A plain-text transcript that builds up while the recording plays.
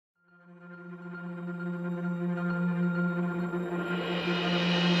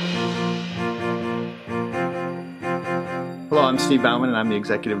I'm Steve Bauman, and I'm the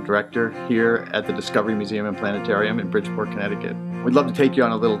Executive Director here at the Discovery Museum and Planetarium in Bridgeport, Connecticut. We'd love to take you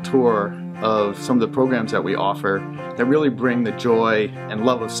on a little tour of some of the programs that we offer that really bring the joy and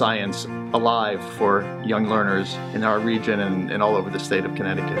love of science alive for young learners in our region and all over the state of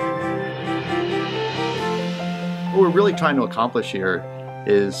Connecticut. What we're really trying to accomplish here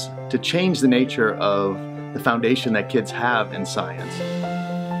is to change the nature of the foundation that kids have in science.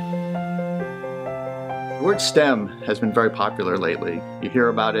 The word STEM has been very popular lately. You hear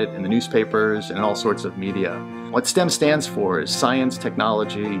about it in the newspapers and in all sorts of media. What STEM stands for is science,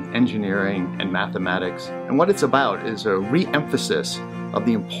 technology, engineering, and mathematics. And what it's about is a re-emphasis of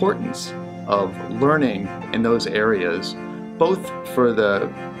the importance of learning in those areas, both for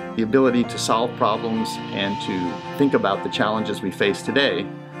the ability to solve problems and to think about the challenges we face today,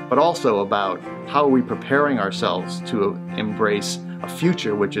 but also about how are we preparing ourselves to embrace a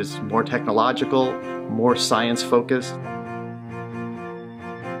future which is more technological, more science-focused.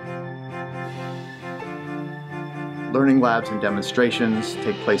 Learning labs and demonstrations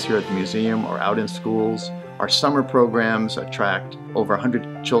take place here at the museum or out in schools. Our summer programs attract over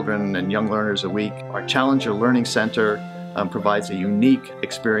 100 children and young learners a week. Our Challenger Learning Center provides a unique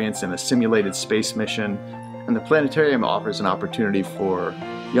experience in a simulated space mission. And the planetarium offers an opportunity for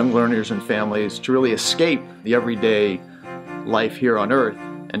young learners and families to really escape the everyday life here on Earth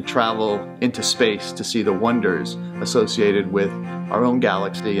and travel into space to see the wonders associated with our own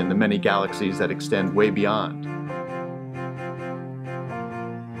galaxy and the many galaxies that extend way beyond.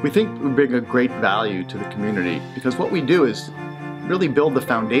 We think we bring a great value to the community because what we do is really build the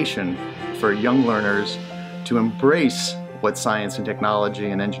foundation for young learners to embrace what science and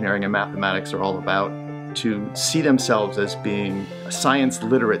technology and engineering and mathematics are all about, to see themselves as being a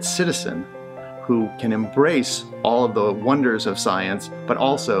science-literate citizen who can embrace all of the wonders of science, but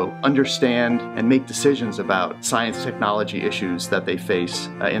also understand and make decisions about science technology issues that they face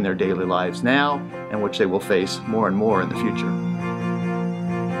in their daily lives now, and which they will face more and more in the future.